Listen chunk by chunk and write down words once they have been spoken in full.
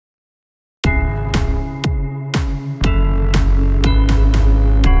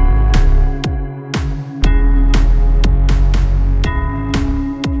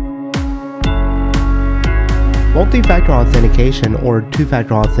Multi-factor authentication or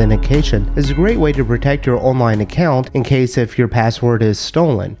two-factor authentication is a great way to protect your online account in case if your password is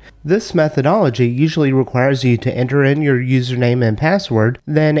stolen. This methodology usually requires you to enter in your username and password,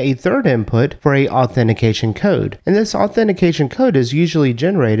 then a third input for a authentication code. And this authentication code is usually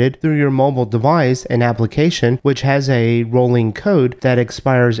generated through your mobile device and application, which has a rolling code that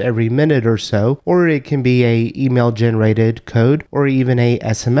expires every minute or so, or it can be a email generated code or even a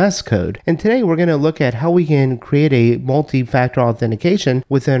SMS code. And today we're going to look at how we can create a multi-factor authentication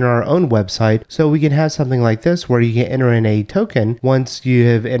within our own website so we can have something like this where you can enter in a token once you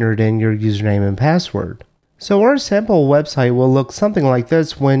have entered in your username and password. So our sample website will look something like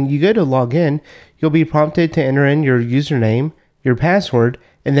this. When you go to log in, you'll be prompted to enter in your username, your password,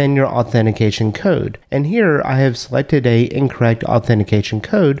 and then your authentication code. And here I have selected a incorrect authentication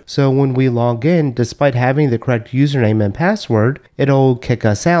code, so when we log in, despite having the correct username and password, it'll kick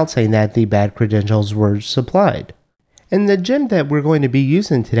us out saying that the bad credentials were supplied. And the gem that we're going to be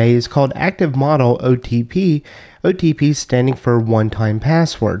using today is called Active Model OTP, OTP standing for one-time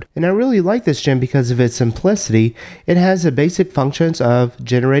password. And I really like this gem because of its simplicity. It has the basic functions of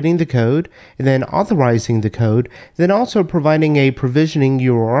generating the code and then authorizing the code, then also providing a provisioning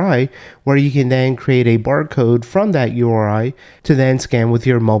URI where you can then create a barcode from that URI to then scan with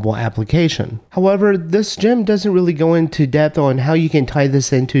your mobile application. However, this gem doesn't really go into depth on how you can tie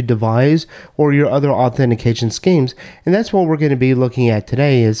this into Devise or your other authentication schemes, and that's what we're going to be looking at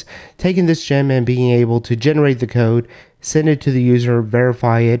today, is taking this gem and being able to generate the code, send it to the user,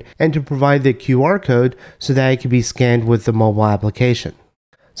 verify it, and to provide the QR code so that it can be scanned with the mobile application.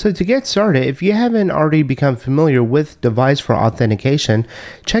 So to get started, if you haven't already become familiar with Devise for authentication,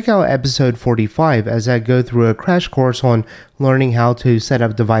 check out episode 45 as I go through a crash course on learning how to set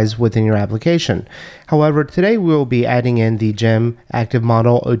up Devise within your application. However, today we will be adding in the gem Active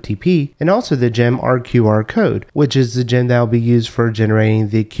Model OTP and also the gem RQR code, which is the gem that will be used for generating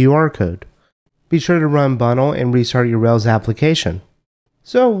the QR code. Be sure to run Bundle and restart your Rails application.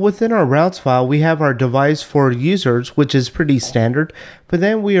 So within our routes file, we have our Devise for users, which is pretty standard, but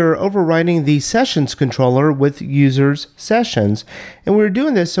then we are overriding the sessions controller with users sessions. And we're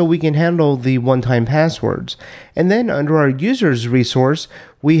doing this so we can handle the one-time passwords. And then under our users resource,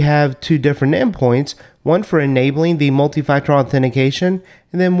 we have two different endpoints, one for enabling the multi-factor authentication,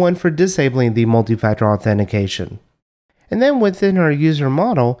 and then one for disabling the multi-factor authentication. And then within our user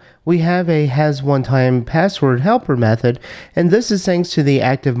model, we have a has one-time password helper method, and this is thanks to the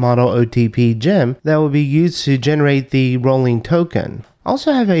Active Model OTP gem that will be used to generate the rolling token.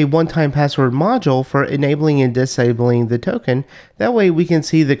 Also have a one-time password module for enabling and disabling the token. That way we can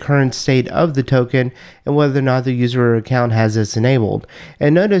see the current state of the token and whether or not the user account has this enabled.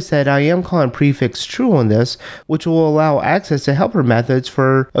 And notice that I am calling prefix true on this, which will allow access to helper methods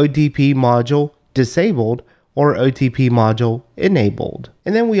for OTP module disabled or OTP module enabled.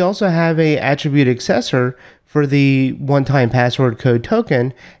 And then we also have a attribute accessor for the one-time password code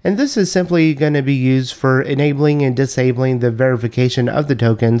token, and this is simply going to be used for enabling and disabling the verification of the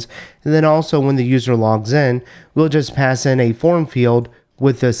tokens. And then also when the user logs in, we'll just pass in a form field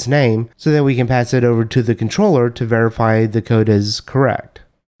with this name so that we can pass it over to the controller to verify the code is correct.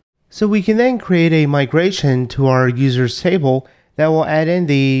 So we can then create a migration to our users table that will add in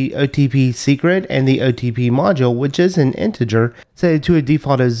the OTP secret and the OTP module, which is an integer, set to a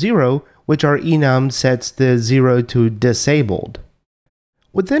default of 0, which our enum sets the 0 to disabled.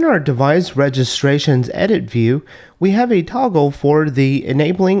 Within our Devise registrations edit view, we have a toggle for the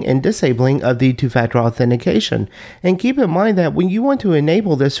enabling and disabling of the two-factor authentication. And keep in mind that when you want to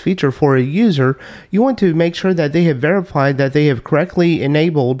enable this feature for a user, you want to make sure that they have verified that they have correctly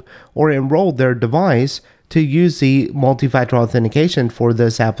enabled or enrolled their device to use the multi-factor authentication for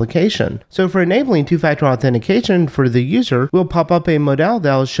this application. So for enabling two-factor authentication for the user, we'll pop up a modal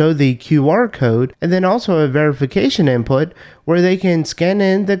that will show the QR code and then also a verification input where they can scan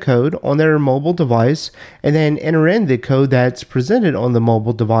in the code on their mobile device and then enter in the code that's presented on the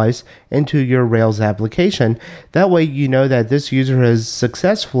mobile device into your Rails application. That way you know that this user has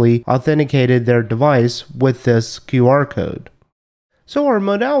successfully authenticated their device with this QR code. So our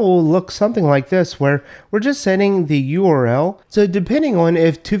modal will look something like this, where we're just setting the URL. So depending on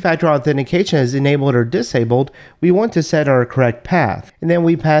if two-factor authentication is enabled or disabled, we want to set our correct path. And then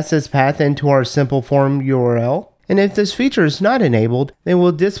we pass this path into our simple form URL. And if this feature is not enabled, then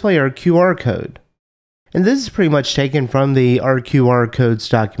we'll display our QR code. And this is pretty much taken from the RQR codes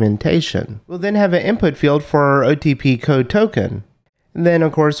documentation. We'll then have an input field for our OTP code token. And then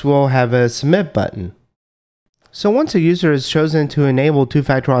of course we'll have a submit button. So once a user has chosen to enable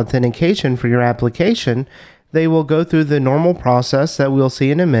two-factor authentication for your application, They will go through the normal process that we'll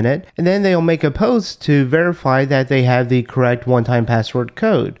see in a minute, and then they'll make a post to verify that they have the correct one-time password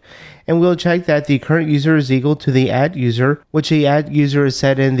code. And we'll check that the current user is equal to the @user, which the @user is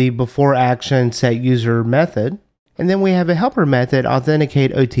set in the before action set user method. And then we have a helper method,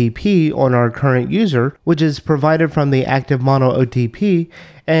 authenticate OTP, on our current user, which is provided from the active model OTP,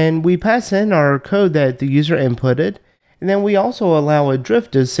 and we pass in our code that the user inputted. And then we also allow a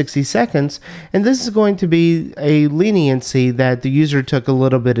drift of 60 seconds, and this is going to be a leniency that the user took a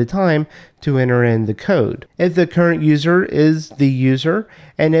little bit of time to enter in the code. If the current user is the user,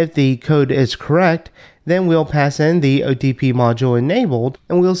 and if the code is correct, then we'll pass in the OTP module enabled,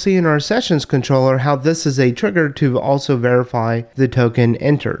 and we'll see in our sessions controller how this is a trigger to also verify the token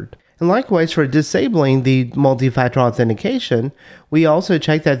entered. And likewise, for disabling the multi-factor authentication, we also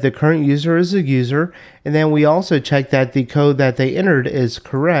check that the current user is a user, and then we also check that the code that they entered is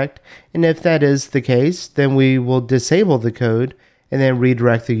correct. And if that is the case, then we will disable the code and then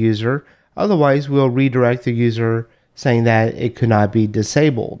redirect the user. Otherwise, we'll redirect the user saying that it could not be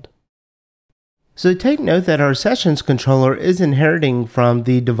disabled. So take note that our sessions controller is inheriting from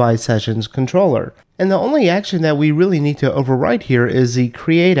the device sessions controller. And the only action that we really need to overwrite here is the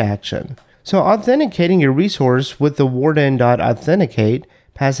create action. So authenticating your resource with the warden.authenticate,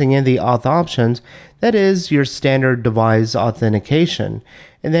 passing in the auth options, that is your standard device authentication.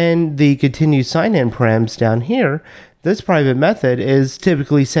 And then the continue sign-in params down here, this private method is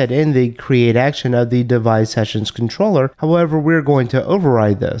typically set in the create action of the device sessions controller. However, we're going to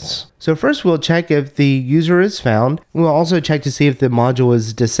override this. So first we'll check if the user is found. We'll also check to see if the module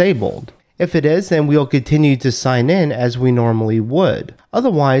is disabled. If it is, then we'll continue to sign in as we normally would.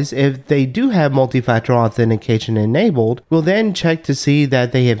 Otherwise, if they do have multi-factor authentication enabled, we'll then check to see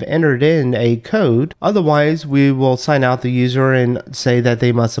that they have entered in a code. Otherwise, we will sign out the user and say that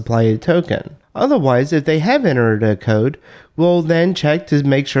they must supply a token. Otherwise, if they have entered a code, we'll then check to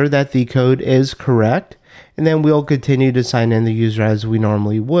make sure that the code is correct, and then we'll continue to sign in the user as we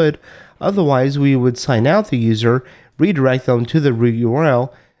normally would. Otherwise, we would sign out the user, redirect them to the root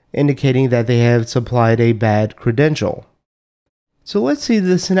URL, indicating that they have supplied a bad credential. So let's see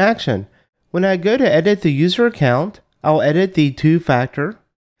this in action. When I go to edit the user account, I'll edit the two-factor.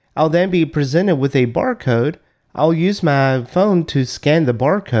 I'll then be presented with a barcode. I'll use my phone to scan the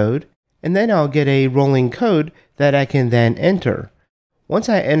barcode, and then I'll get a rolling code that I can then enter. Once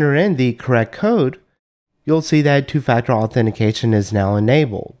I enter in the correct code, you'll see that two-factor authentication is now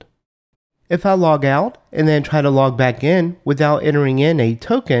enabled. If I log out and then try to log back in without entering in a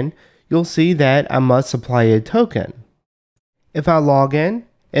token, you'll see that I must supply a token. If I log in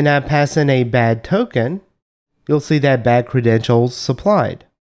and I pass in a bad token, you'll see that bad credentials supplied.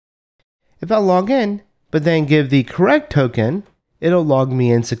 If I log in but then give the correct token, it'll log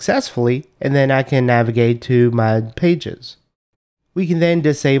me in successfully, and then I can navigate to my pages. We can then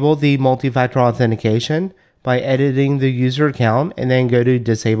disable the multi-factor authentication by editing the user account and then go to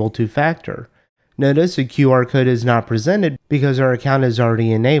disable two-factor. Notice the QR code is not presented because our account is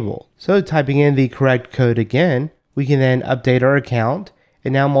already enabled. So typing in the correct code again, we can then update our account,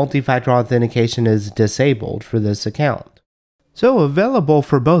 and now multi-factor authentication is disabled for this account. So available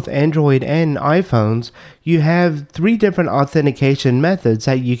for both Android and iPhones, you have 3 different authentication methods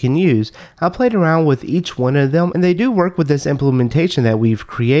that you can use. I played around with each one of them, and they do work with this implementation that we've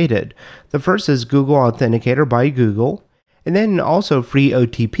created. The first is Google Authenticator by Google, and then also Free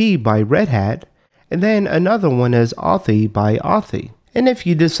OTP by Red Hat, and then another one is Authy by Authy. And if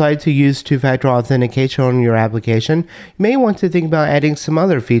you decide to use two-factor authentication on your application, you may want to think about adding some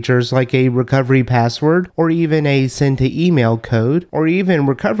other features like a recovery password, or even a send to email code, or even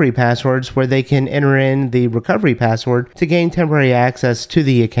recovery passwords where they can enter in the recovery password to gain temporary access to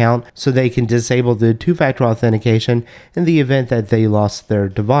the account so they can disable the two-factor authentication in the event that they lost their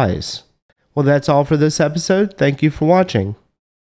device. Well, that's all for this episode. Thank you for watching.